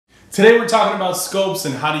Today we're talking about scopes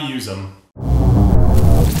and how to use them.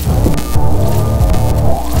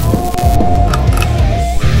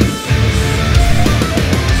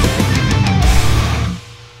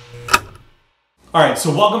 Alright,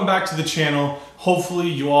 so welcome back to the channel. Hopefully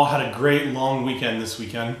you all had a great long weekend this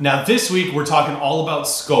weekend. Now this week we're talking all about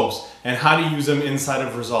scopes and how to use them inside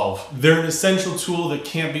of Resolve. They're an essential tool that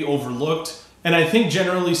can't be overlooked. And I think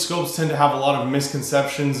generally scopes tend to have a lot of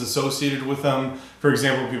misconceptions associated with them. For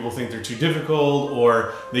example, people think they're too difficult,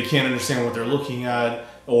 or they can't understand what they're looking at,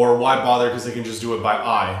 or why bother because they can just do it by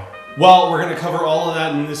eye. Well, we're going to cover all of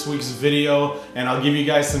that in this week's video, and I'll give you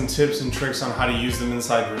guys some tips and tricks on how to use them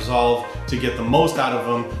inside Resolve to get the most out of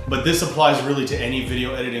them, but this applies really to any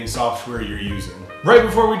video editing software you're using. Right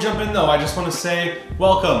before we jump in though, I just want to say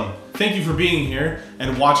welcome. Thank you for being here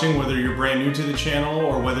and watching, whether you're brand new to the channel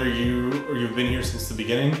or whether you've been here since the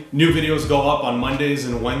beginning. New videos go up on Mondays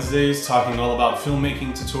and Wednesdays talking all about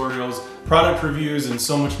filmmaking tutorials, product reviews, and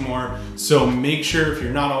so much more. So make sure, if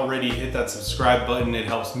you're not already, hit that subscribe button. It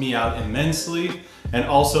helps me out immensely. And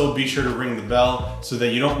also be sure to ring the bell so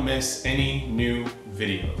that you don't miss any new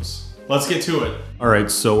videos. Let's get to it.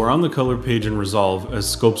 Alright, so we're on the color page in Resolve, as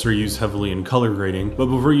scopes are used heavily in color grading. But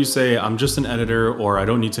before you say, I'm just an editor or I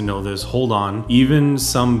don't need to know this, hold on. Even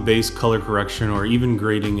some base color correction or even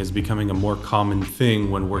grading is becoming a more common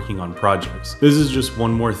thing when working on projects. This is just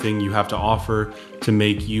one more thing you have to offer to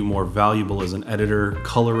make you more valuable as an editor,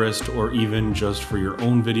 colorist, or even just for your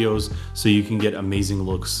own videos so you can get amazing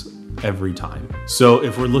looks every time. So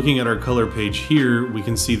if we're looking at our color page here, we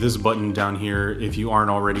can see this button down here. If you aren't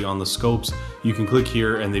already on the scopes, you can click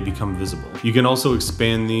here and they become visible. You can also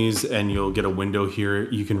expand these and you'll get a window here.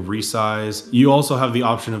 You can resize. You also have the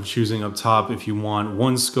option of choosing up top if you want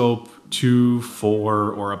one scope, 2,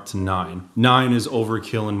 4, or up to 9. 9 is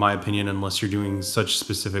overkill in my opinion unless you're doing such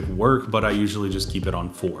specific work, but I usually just keep it on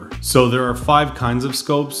 4. So there are 5 kinds of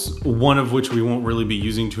scopes, one of which we won't really be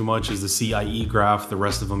using too much is the CIE graph. The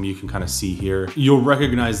rest of them you can kind of see here. You'll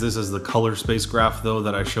recognize this as the color space graph though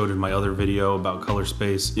that I showed in my other video about color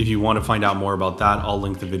space. If you want to find out more about that, I'll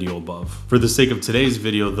link the video above. For the sake of today's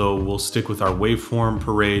video though, we'll stick with our waveform,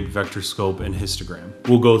 parade, vectorscope, and histogram.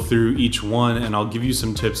 We'll go through each one and I'll give you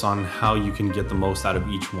some tips on how you can get the most out of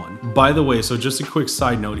each one. By the way, so just a quick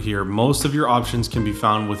side note here, most of your options can be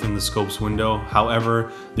found within the scopes window.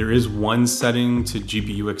 However, there is one setting to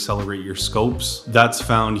GPU accelerate your scopes. That's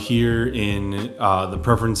found here in the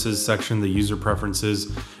preferences section, the user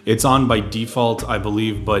preferences. It's on by default, I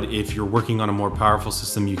believe, but if you're working on a more powerful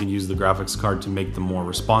system, you can use the graphics card to make them more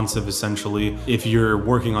responsive, essentially. If you're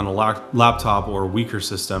working on a laptop or a weaker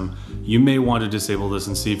system, you may want to disable this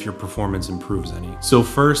and see if your performance improves any. So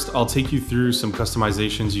first, I'll take you through some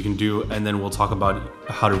customizations you can do, and then we'll talk about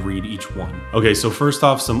how to read each one. Okay, so first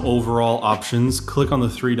off, some overall options. Click on the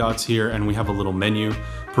 3 dots here, and we have a little menu.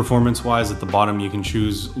 Performance-wise, at the bottom, you can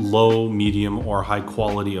choose low, medium, or high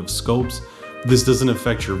quality of scopes. This doesn't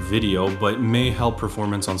affect your video, but may help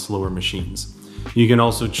performance on slower machines. You can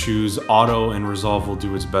also choose auto, and Resolve will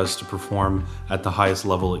do its best to perform at the highest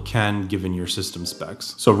level it can given your system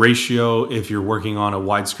specs. So ratio, if you're working on a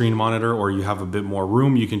widescreen monitor or you have a bit more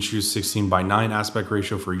room, you can choose 16:9 aspect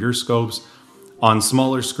ratio for your scopes. On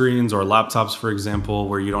smaller screens or laptops, for example,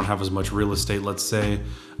 where you don't have as much real estate, let's say,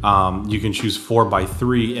 you can choose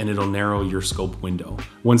 4:3 and it'll narrow your scope window.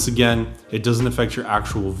 Once again, it doesn't affect your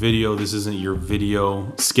actual video. This isn't your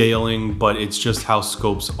video scaling, but it's just how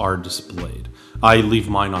scopes are displayed. I leave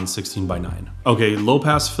mine on 16:9. Okay, low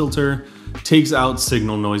pass filter takes out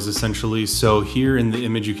signal noise essentially. So here in the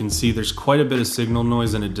image you can see there's quite a bit of signal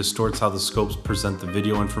noise and it distorts how the scopes present the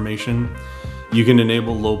video information. You can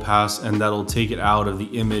enable low pass and that'll take it out of the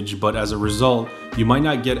image, but as a result, you might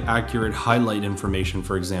not get accurate highlight information,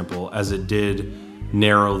 for example, as it did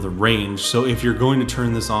narrow the range. So if you're going to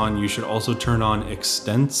turn this on, you should also turn on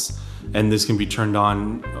extents, and this can be turned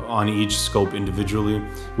on each scope individually,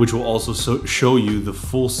 which will also show you the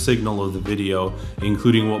full signal of the video,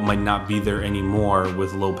 including what might not be there anymore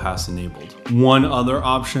with low pass enabled. One other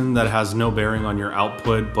option that has no bearing on your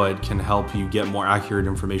output but can help you get more accurate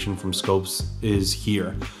information from scopes is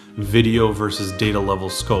here, video versus data level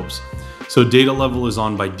scopes. So data level is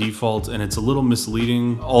on by default and it's a little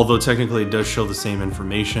misleading, although technically it does show the same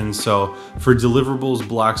information. So for deliverables,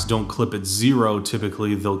 blacks don't clip at 0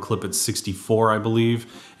 typically, they'll clip at 64, I believe.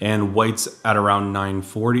 and whites at around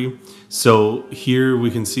 940. So here we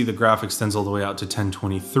can see the graph extends all the way out to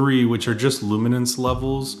 1023, which are just luminance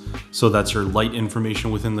levels. So that's your light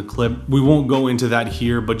information within the clip. We won't go into that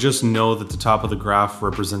here, but just know that the top of the graph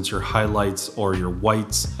represents your highlights or your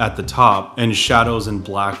whites at the top and shadows and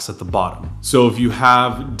blacks at the bottom. So if you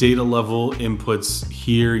have data level inputs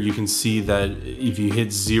here, you can see that if you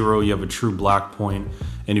hit 0, you have a true black point,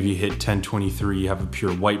 and if you hit 1023, you have a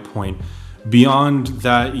pure white point. Beyond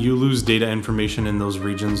that, you lose data information in those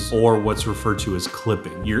regions, or what's referred to as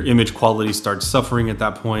clipping. Your image quality starts suffering at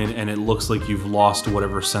that point, and it looks like you've lost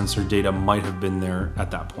whatever sensor data might have been there at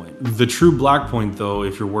that point. The true black point though,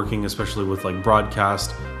 if you're working especially with like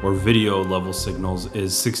broadcast or video level signals,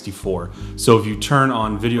 is 64. So if you turn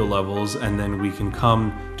on video levels and then we can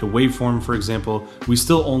come to waveform, for example, we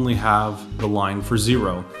still only have the line for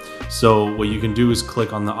 0. So what you can do is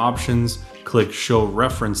click on the options, click show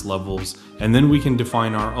reference levels, and then we can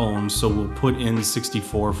define our own. So we'll put in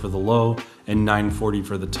 64 for the low and 940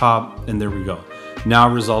 for the top, and there we go. Now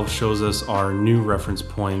Resolve shows us our new reference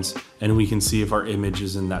points, and we can see if our image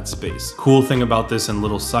is in that space. Cool thing about this, and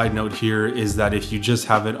little side note here, is that if you just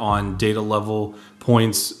have it on data level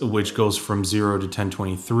points, which goes from 0 to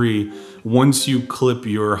 1023, once you clip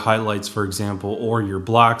your highlights, for example, or your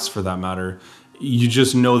blacks for that matter, you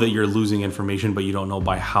just know that you're losing information, but you don't know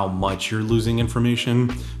by how much you're losing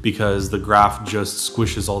information, because the graph just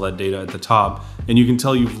squishes all that data at the top, and you can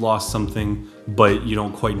tell you've lost something, but you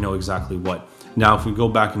don't quite know exactly what. Now, if we go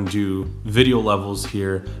back and do video levels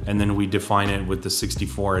here, and then we define it with the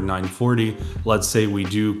 64 and 940, let's say we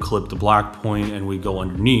do clip the black point and we go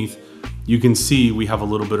underneath, you can see we have a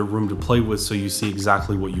little bit of room to play with, so you see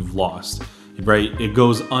exactly what you've lost. Right, it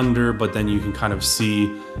goes under, but then you can kind of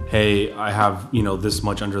see, hey, I have, you know, this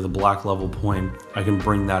much under the black level point. I can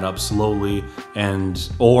bring that up slowly,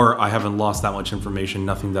 or I haven't lost that much information,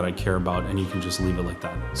 nothing that I care about, and you can just leave it like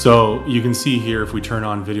that. So you can see here, if we turn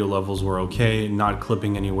on video levels, we're okay, not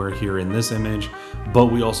clipping anywhere here in this image, but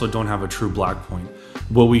we also don't have a true black point.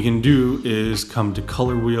 What we can do is come to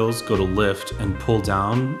color wheels, go to lift, and pull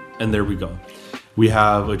down, and there we go. We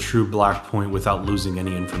have a true black point without losing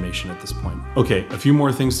any information at this point. Okay, a few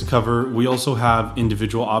more things to cover. We also have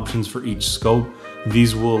individual options for each scope.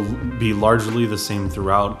 These will be largely the same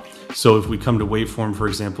throughout. So if we come to waveform, for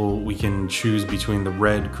example, we can choose between the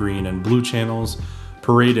red, green, and blue channels.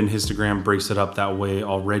 Parade and histogram breaks it up that way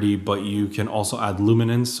already, but you can also add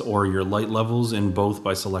luminance or your light levels in both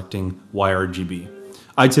by selecting YRGB.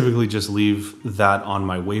 I typically just leave that on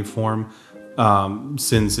my waveform,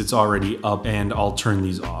 since it's already up, and I'll turn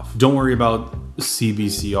these off. Don't worry about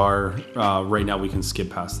CBCR, right now we can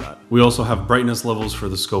skip past that. We also have brightness levels for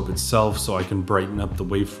the scope itself, so I can brighten up the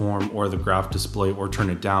waveform or the graph display or turn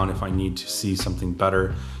it down if I need to see something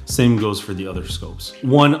better. Same goes for the other scopes.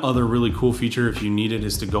 One other really cool feature, if you need it,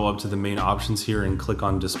 is to go up to the main options here and click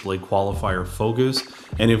on display qualifier focus.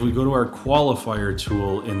 And if we go to our qualifier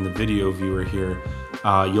tool in the video viewer here,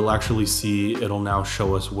 you'll actually see it'll now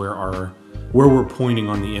show us where we're pointing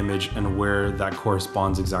on the image and where that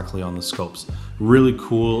corresponds exactly on the scopes. Really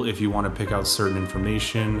cool if you want to pick out certain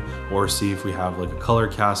information or see if we have like a color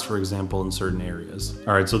cast, for example, in certain areas.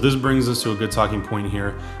 All right, so this brings us to a good talking point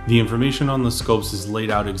here. The information on the scopes is laid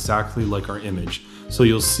out exactly like our image. So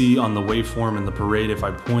you'll see on the waveform and the parade, if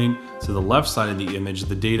I point to the left side of the image,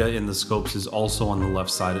 the data in the scopes is also on the left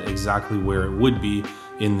side, exactly where it would be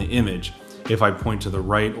in the image. If I point to the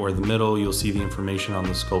right or the middle, you'll see the information on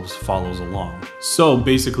the scopes follows along. So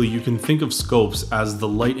basically you can think of scopes as the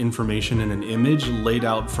light information in an image laid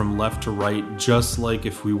out from left to right, just like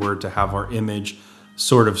if we were to have our image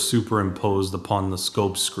sort of superimposed upon the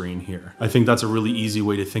scope screen here. I think that's a really easy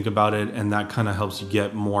way to think about it, and that kind of helps you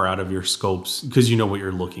get more out of your scopes because you know what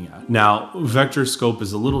you're looking at. Now, vector scope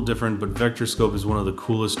is a little different, but vector scope is one of the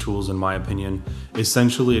coolest tools in my opinion.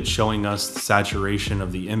 Essentially, it's showing us the saturation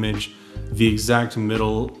of the image. The exact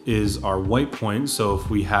middle is our white point, so if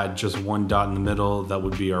we had just one dot in the middle, that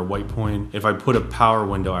would be our white point. If I put a power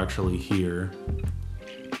window actually here,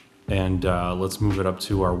 and let's move it up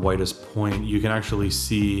to our whitest point, you can actually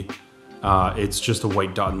see it's just a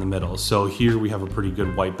white dot in the middle. So here we have a pretty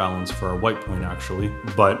good white balance for our white point actually.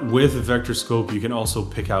 But with vector scope, you can also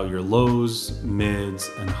pick out your lows, mids,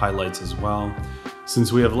 and highlights as well.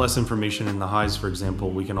 Since we have less information in the highs, for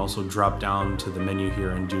example, we can also drop down to the menu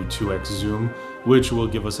here and do 2x zoom, which will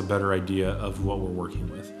give us a better idea of what we're working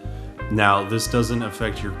with. Now, this doesn't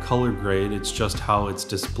affect your color grade, it's just how it's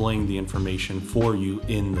displaying the information for you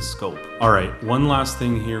in the scope. All right, one last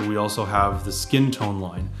thing here, we also have the skin tone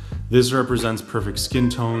line. This represents perfect skin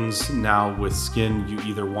tones. Now with skin, you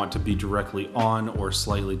either want to be directly on or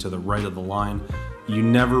slightly to the right of the line. You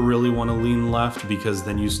never really want to lean left because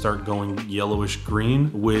then you start going yellowish green,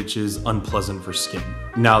 which is unpleasant for skin.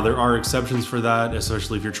 Now, there are exceptions for that,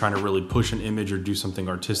 especially if you're trying to really push an image or do something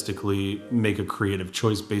artistically, make a creative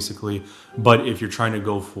choice basically. But if you're trying to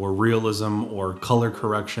go for realism or color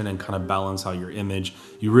correction and kind of balance out your image,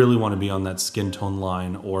 you really want to be on that skin tone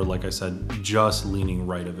line, or like I said, just leaning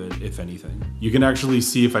right of it, if anything. You can actually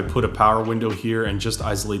see if I put a power window here and just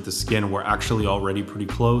isolate the skin, we're actually already pretty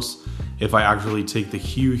close. If I actually take the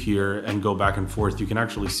hue here and go back and forth, you can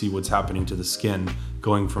actually see what's happening to the skin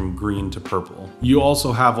going from green to purple. You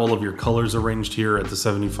also have all of your colors arranged here at the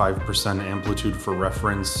 75% amplitude for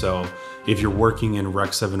reference. So if you're working in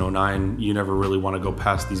Rec 709, you never really want to go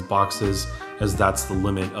past these boxes, as that's the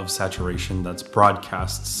limit of saturation that's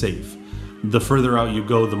broadcast safe. The further out you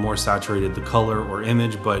go, the more saturated the color or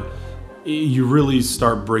image, but you really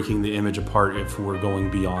start breaking the image apart if we're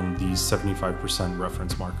going beyond these 75%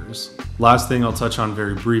 reference markers. Last thing I'll touch on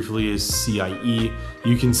very briefly is CIE.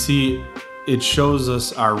 You can see it shows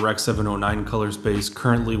us our Rec 709 color space.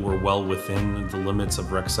 Currently, we're well within the limits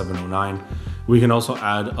of Rec 709. We can also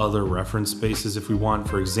add other reference spaces if we want.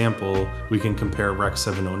 For example, we can compare Rec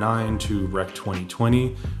 709 to Rec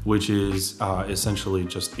 2020, which is essentially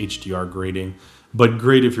just HDR grading. But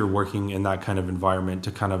great if you're working in that kind of environment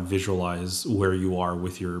to kind of visualize where you are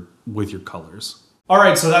with your colors. All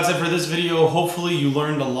right, so that's it for this video. Hopefully you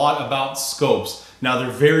learned a lot about scopes. Now,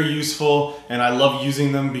 they're very useful and I love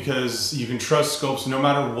using them because you can trust scopes no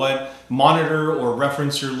matter what monitor or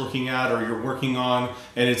reference you're looking at or you're working on,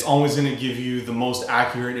 and it's always going to give you the most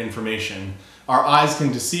accurate information. Our eyes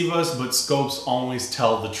can deceive us, but scopes always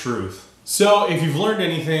tell the truth. So if you've learned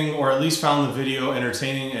anything or at least found the video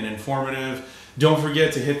entertaining and informative, don't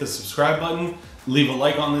forget to hit the subscribe button, leave a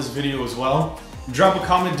like on this video as well. Drop a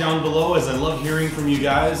comment down below, as I love hearing from you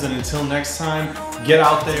guys, and until next time, get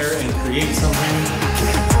out there and create something.